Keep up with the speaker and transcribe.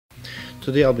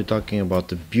Today I'll be talking about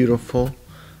the beautiful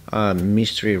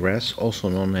mystery wrasse, also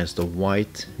known as the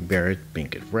white barred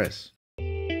pinked wrasse.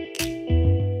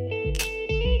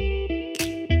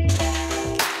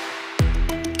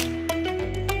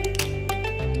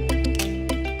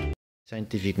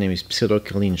 Scientific name is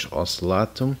Pseudocheilinus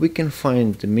ocellatum. We can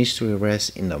find the mystery wrasse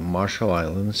in the Marshall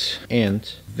Islands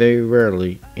and very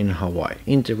rarely in Hawaii.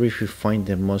 In the reef we find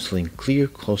them mostly in clear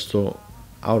coastal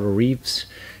outer reefs.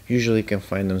 Usually you can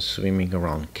find them swimming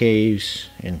around caves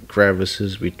and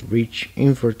crevices with rich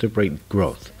invertebrate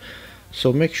growth.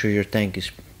 So make sure your tank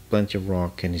is plenty of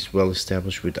rock and is well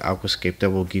established with aquascape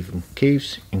that will give them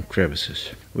caves and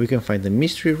crevices. We can find the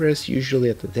mystery wrasse usually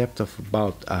at the depth of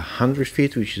about 100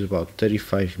 feet, which is about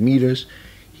 35 meters.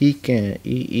 He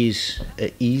is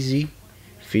an easy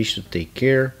fish to take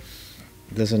care.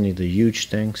 Doesn't need a huge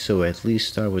tank, so at least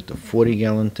start with a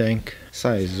 40-gallon tank.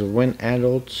 Size: when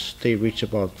adults they reach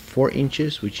about 4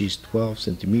 inches, which is 12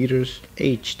 centimeters.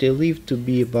 Age: they live to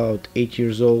be about 8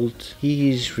 years old. He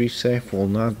is reef safe, will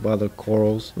not bother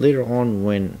corals. Later on,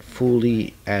 when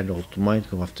fully adult, might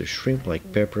go after shrimp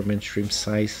like peppermint shrimp,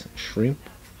 size shrimp,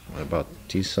 about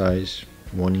this size,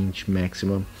 1 inch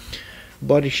maximum.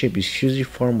 Body shape is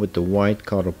fusiform with the white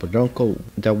caudal peduncle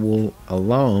that will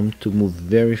allow them to move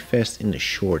very fast in a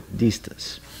short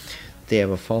distance. They have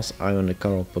a false eye on the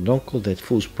caudal peduncle that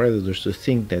fools predators to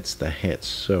think that's the head,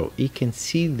 so he can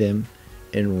see them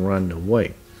and run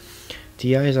away.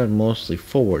 The eyes are mostly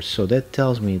forward, so that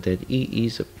tells me that he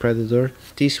is a predator.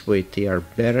 This way they are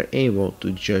better able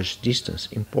to judge distance,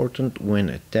 important when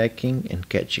attacking and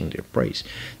catching their prey.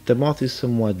 The mouth is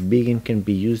somewhat big and can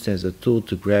be used as a tool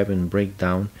to grab and break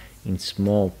down in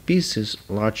small pieces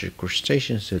larger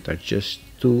crustaceans that are just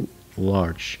too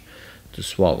large to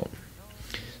swallow.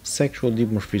 Sexual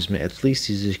dimorphism at least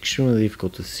is extremely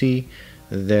difficult to see.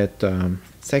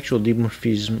 Sexual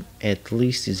dimorphism at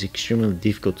least is extremely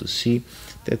difficult to see.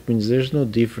 That means there's no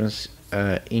difference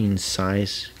in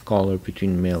size, color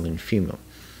between male and female.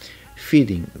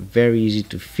 Feeding: very easy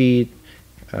to feed.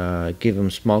 Give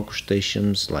them small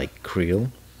crustaceans like krill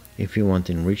if you want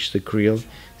to enrich the krill.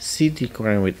 Seed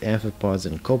decorating with amphipods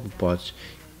and copepods.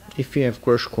 If you have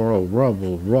crushed coral,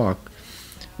 rubble, rock,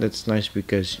 that's nice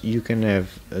because you can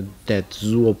have that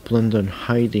zooplankton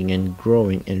hiding and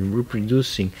growing and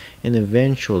reproducing, and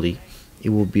eventually it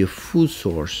will be a food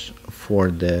source for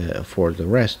the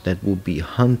rest that will be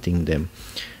hunting them,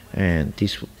 and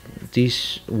this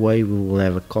way we will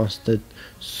have a constant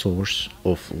source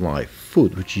of live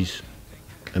food, which is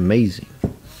amazing.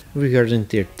 Regarding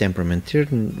their temperament, they're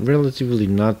relatively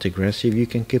not aggressive. You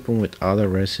can keep them with other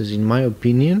wrasses. In my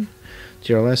opinion,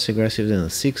 they are less aggressive than the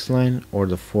 6 line or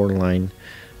the 4 line.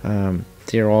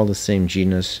 They're all the same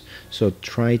genus, so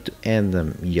try to add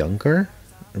them younger.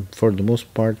 For the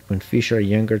most part, when fish are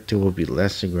younger, they will be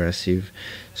less aggressive.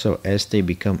 So as they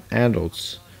become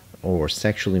adults or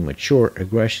sexually mature,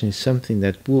 aggression is something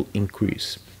that will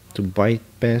increase. To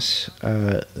bypass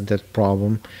that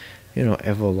problem,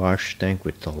 have a large tank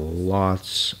with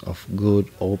lots of good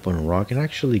open rock and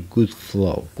actually good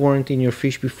flow. Quarantine your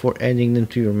fish before adding them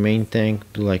to your main tank.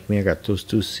 Do like me, I got those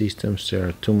 2 systems. There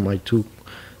are two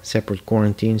separate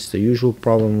quarantines. The usual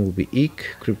problem will be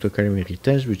ick, cryptocarium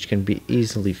irritans, which can be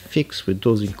easily fixed with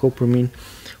dosing copramine.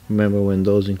 Remember, when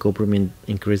dosing copramine,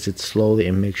 increase it slowly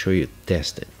and make sure you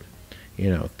test it.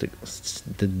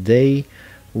 The day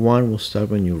 1 will start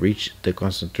when you reach the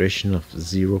concentration of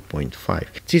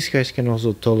 0.5. These guys can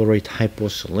also tolerate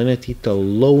hyposalinity. The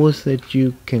lowest that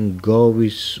you can go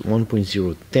is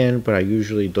 1.010, but I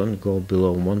usually don't go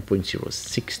below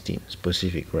 1.016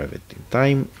 specific gravity.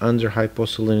 Time under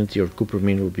hyposalinity or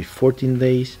copramine will be 14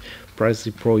 days.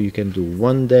 Presley Pro you can do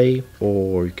 1 day,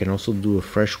 or you can also do a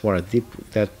freshwater dip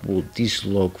that will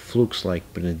dislodge flukes like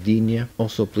Benedinia.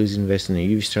 Also, please invest in a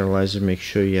UV sterilizer. Make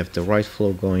sure you have the right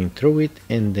flow going through it,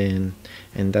 and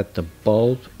that the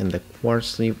bulb and the quartz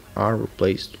sleeve are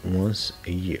replaced once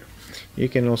a year. You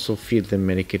can also feed them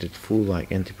medicated food like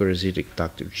antiparasitic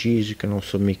Dr. G's. You can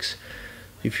also mix,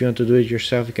 if you want to do it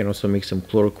yourself, you can also mix some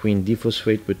chloroquine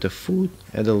diphosphate with the food,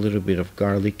 add a little bit of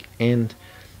garlic and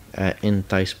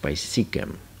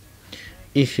anti-spicecam.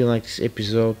 If you like this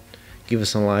episode, give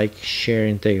us a like, share,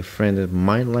 and tag a friend that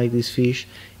might like this fish.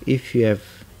 If you have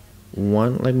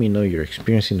one, let me know your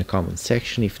experience in the comment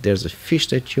section. If there's a fish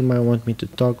that you might want me to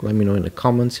talk, let me know in the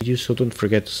comments. So don't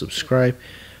forget to subscribe.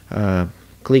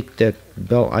 Click that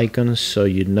bell icon so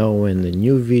you know when the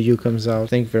new video comes out.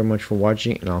 Thank you very much for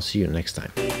watching, and I'll see you next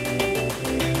time.